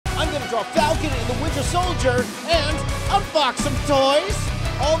I'm going to draw Falcon and the Winter Soldier and unbox some toys,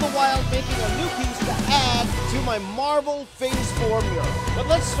 all the while making a new piece to add to my Marvel Phase 4 mural. But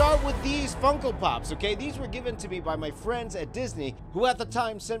let's start with these Funko Pops, okay? These were given to me by my friends at Disney, who at the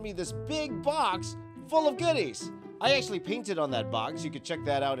time sent me this big box full of goodies. I actually painted on that box. You could check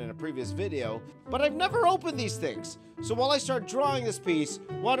that out in a previous video, but I've never opened these things. So while I start drawing this piece,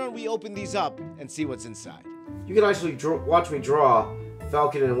 why don't we open these up and see what's inside? You can actually watch me draw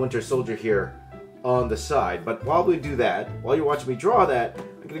Falcon and Winter Soldier here on the side, but while we do that, while you're watching me draw that,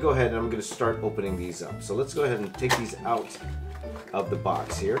 I'm gonna go ahead and I'm gonna start opening these up. So let's go ahead and take these out of the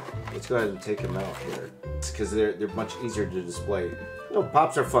box here. Let's go ahead and take them out here, because they're much easier to display. You know,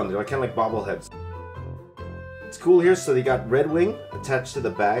 pops are fun. They're kind of like bobbleheads. It's cool here, so they got Red Wing attached to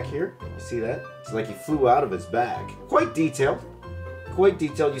the bag here. You see that? It's like he flew out of his bag. Quite detailed. Quite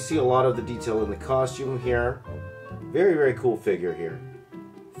detailed. You see a lot of the detail in the costume here. Very, very cool figure here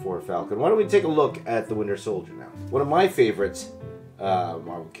for Falcon. Why don't we take a look at the Winter Soldier now? One of my favorite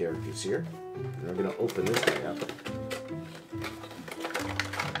Marvel characters here. And I'm going to open this guy up.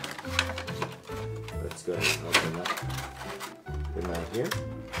 Let's go ahead and open that. Put him out here.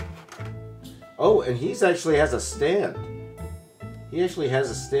 Oh, and he's actually has a stand. He actually has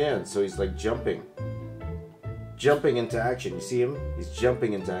a stand, so he's like jumping into action. You see him? He's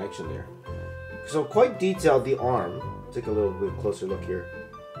jumping into action there. So quite detailed, the arm. Take a little bit closer look here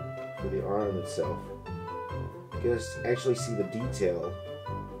for the arm itself. You guys actually see the detail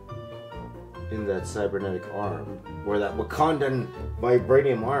in that cybernetic arm, or that Wakandan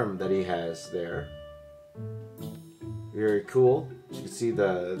vibranium arm that he has there. Very cool. You can see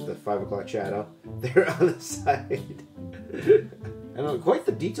the 5 o'clock shadow there on the side. And quite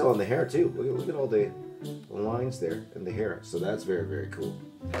the detail on the hair too. Look at all the lines there in the hair. So that's very, very cool.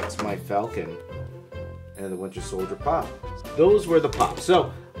 That's my Falcon and the Winter Soldier pop. Those were the pops.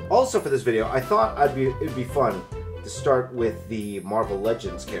 So also for this video, I thought it'd be fun to start with the Marvel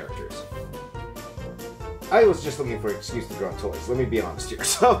Legends characters. I was just looking for an excuse to draw toys. Let me be honest here.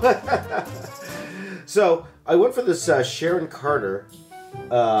 So I went for this Sharon Carter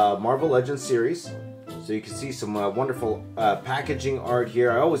Marvel Legends series. So you can see some wonderful packaging art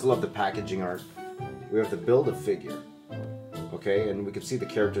here. I always love the packaging art. We have to build a figure. Okay, and we can see the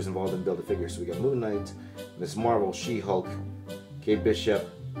characters involved in build a figure. So we got Moon Knight, Miss Marvel, She-Hulk, Kate Bishop,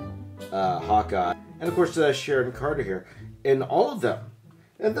 Hawkeye, and of course Sharon Carter here. And all of them.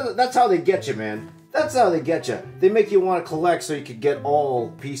 And that's how they get you, man. That's how they get you. They make you want to collect so you could get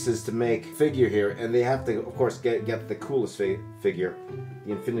all pieces to make figure here, and they have to, of course, get the coolest figure,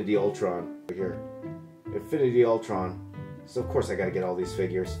 the Infinity Ultron right here. Infinity Ultron. So of course I got to get all these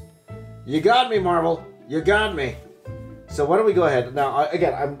figures. You got me, Marvel. You got me. So why don't we go ahead now?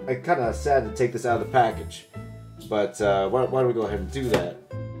 Again, I'm kind of sad to take this out of the package, but why don't we go ahead and do that?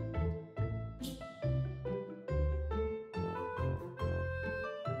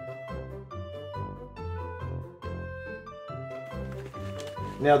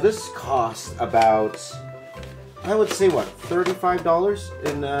 Now this cost about, I would say what, $35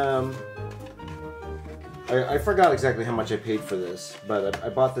 in, I forgot exactly how much I paid for this, but I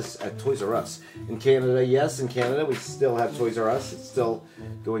bought this at Toys R Us. In Canada, yes, in Canada we still have Toys R Us. It's still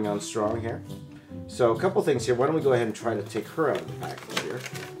going on strong here. So a couple things here. Why don't we go ahead and try to take her out of the package here.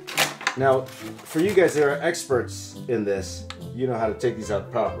 Now, for you guys that are experts in this, you know how to take these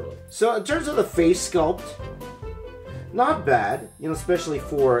out properly. So in terms of the face sculpt, not bad, you know, especially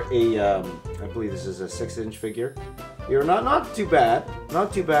for a, I believe this is a 6-inch figure. Here, not too bad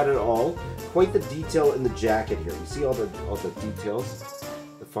at all. Quite the detail in the jacket here. You see all the details,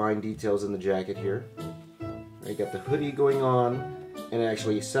 the fine details in the jacket here. You got the hoodie going on, and it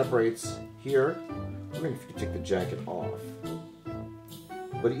actually separates here. I'm wondering if you can take the jacket off.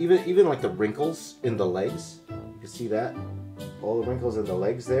 But even like the wrinkles in the legs, you can see that, all the wrinkles in the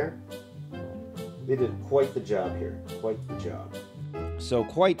legs there. They did quite the job here. Quite the job. So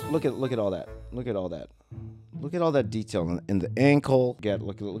look at all that. Look at all that. Look at all that detail in the ankle.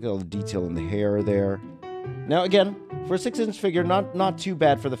 Look at all the detail in the hair there. Now again, for a 6-inch figure, not too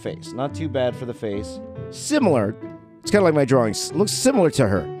bad for the face. Not too bad for the face. Similar. It's kind of like my drawings. Looks similar to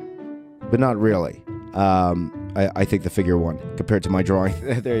her, but not really. I think the figure won compared to my drawing.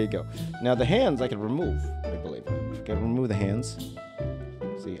 There you go. Now the hands I can remove, I believe. I can remove the hands.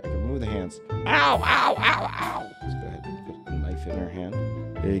 See, I can remove the hands. Ow, ow, ow, ow. Let's go ahead and put a knife in her hand.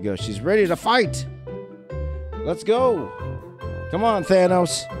 There you go. She's ready to fight. Let's go. Come on,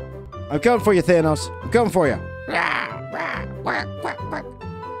 Thanos. I'm coming for you, Thanos. I'm coming for you. I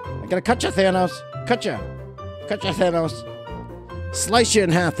gotta cut you, Thanos. Cut you. Cut you, Thanos. Slice you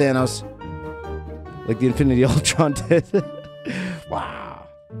in half, Thanos. Like the Infinity Ultron did. Wow.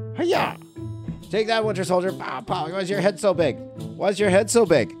 Hiya! Take that, Winter Soldier. Pow, pow. Why is your head so big? Why is your head so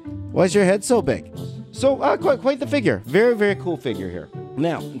big? Why is your head so big? So, quite the figure. Very, very cool figure here.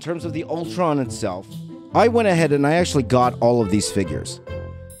 Now, in terms of the Ultron itself, I went ahead and I actually got all of these figures.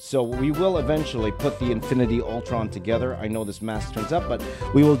 So we will eventually put the Infinity Ultron together. I know this mask turns up, but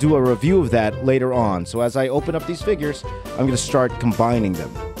we will do a review of that later on. So as I open up these figures, I'm going to start combining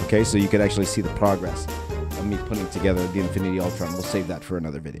them. Okay, so you can actually see the progress of me putting together the Infinity Ultron. We'll save that for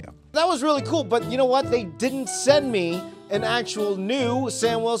another video. That was really cool, but you know what? They didn't send me an actual new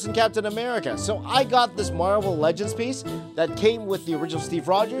Sam Wilson Captain America. So I got this Marvel Legends piece that came with the original Steve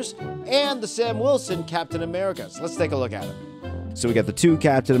Rogers and the Sam Wilson Captain America. So let's take a look at it. So we got the two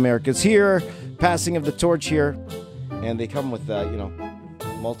Captain Americas here, passing of the torch here, and they come with, you know,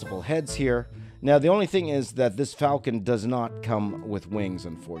 multiple heads here. Now, the only thing is that this Falcon does not come with wings,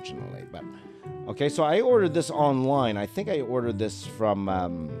 unfortunately. But okay, so I ordered this online. I think I ordered this from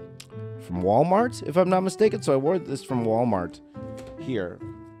Walmart, if I'm not mistaken. So I ordered this from Walmart here.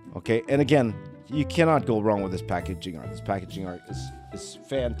 Okay, and again, you cannot go wrong with this packaging art. This packaging art is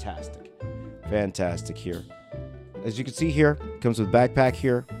fantastic. Fantastic here. As you can see here, comes with backpack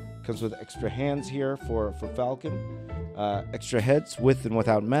here, comes with extra hands here for Falcon, extra heads with and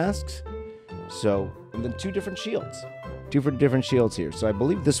without masks. So, and then two different shields here. So I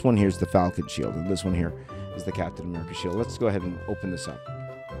believe this one here is the Falcon shield, and this one here is the Captain America shield. Let's go ahead and open this up.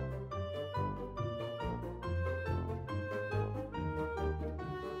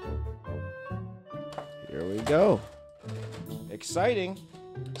 Here we go. Exciting.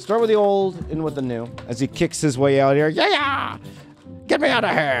 Start with the old, in with the new. As he kicks his way out here. Yeah! Get me out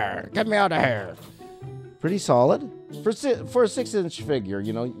of here! Get me out of here! Pretty solid. For a 6-inch figure,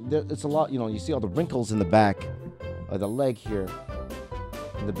 you know, it's a lot, you know, you see all the wrinkles in the back of the leg here.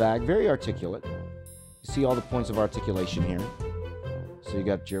 In the back, very articulate. You see all the points of articulation here. So you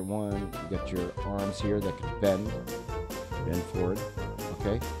got your arms here that can bend forward.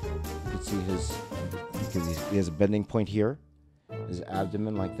 Okay? You can see because he has a bending point here. His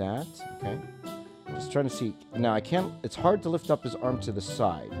abdomen like that, okay? Just trying to see. Now, it's hard to lift up his arm to the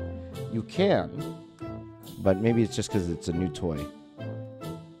side. You can, but maybe it's just because it's a new toy.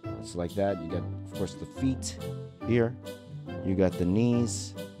 It's like that. You got, of course, the feet here. You got the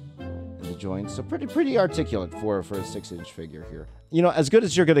knees and the joints. So pretty articulate for a 6-inch figure here. You know, as good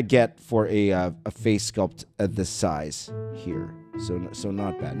as you're going to get for a face sculpt at this size here. So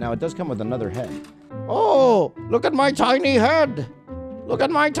not bad. Now, it does come with another head. Oh, look at my tiny head. Look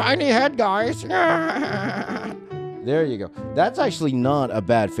at my tiny head, guys. There you go. That's actually not a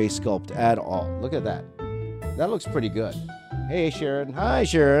bad face sculpt at all. Look at that. That looks pretty good. Hey, Sharon. Hi,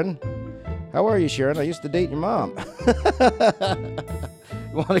 Sharon. How are you, Sharon? I used to date your mom. You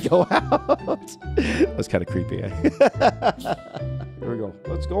want to go out? That was kind of creepy. Eh? Here we go.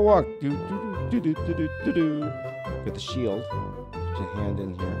 Let's go walk. Got the shield. Put your hand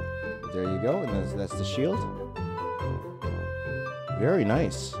in here. There you go, and that's the shield. Very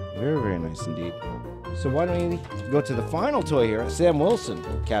nice. Very, very nice indeed. So why don't we go to the final toy here, Sam Wilson,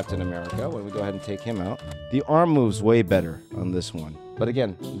 Captain America. Why don't we go ahead and take him out. The arm moves way better on this one. But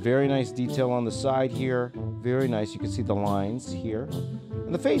again, very nice detail on the side here. Very nice. You can see the lines here.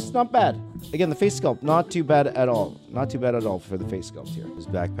 And the face, not bad. Again, the face sculpt, not too bad at all. Not too bad at all for the face sculpt here. His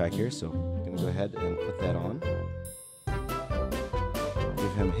backpack here, so I'm going to go ahead and put that on.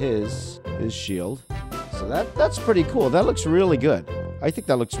 Give him his shield. So that's pretty cool. That looks really good. I think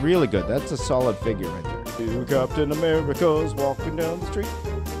that looks really good. That's a solid figure right there. Two Captain Americas walking down the street.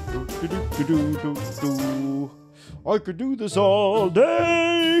 I could do this all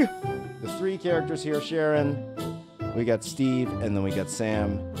day. The three characters here, Sharon. We got Steve, and then we got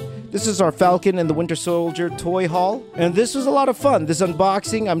Sam. This is our Falcon and the Winter Soldier toy haul. And this was a lot of fun. This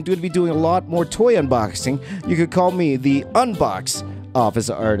unboxing, I'm going to be doing a lot more toy unboxing. You could call me the Unbox Office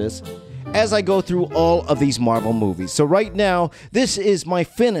Artist as I go through all of these Marvel movies. So right now, this is my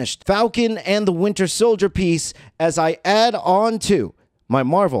finished Falcon and the Winter Soldier piece as I add on to my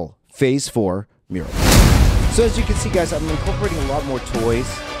Marvel Phase 4 mural. So as you can see, guys, I'm incorporating a lot more toys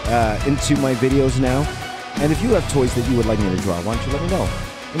into my videos now. And if you have toys that you would like me to draw, why don't you let me know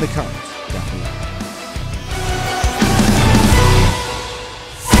in the comments down below.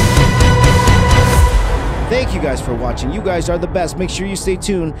 Thank you guys for watching. You guys are the best. Make sure you stay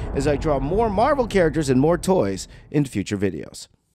tuned as I draw more Marvel characters and more toys in future videos.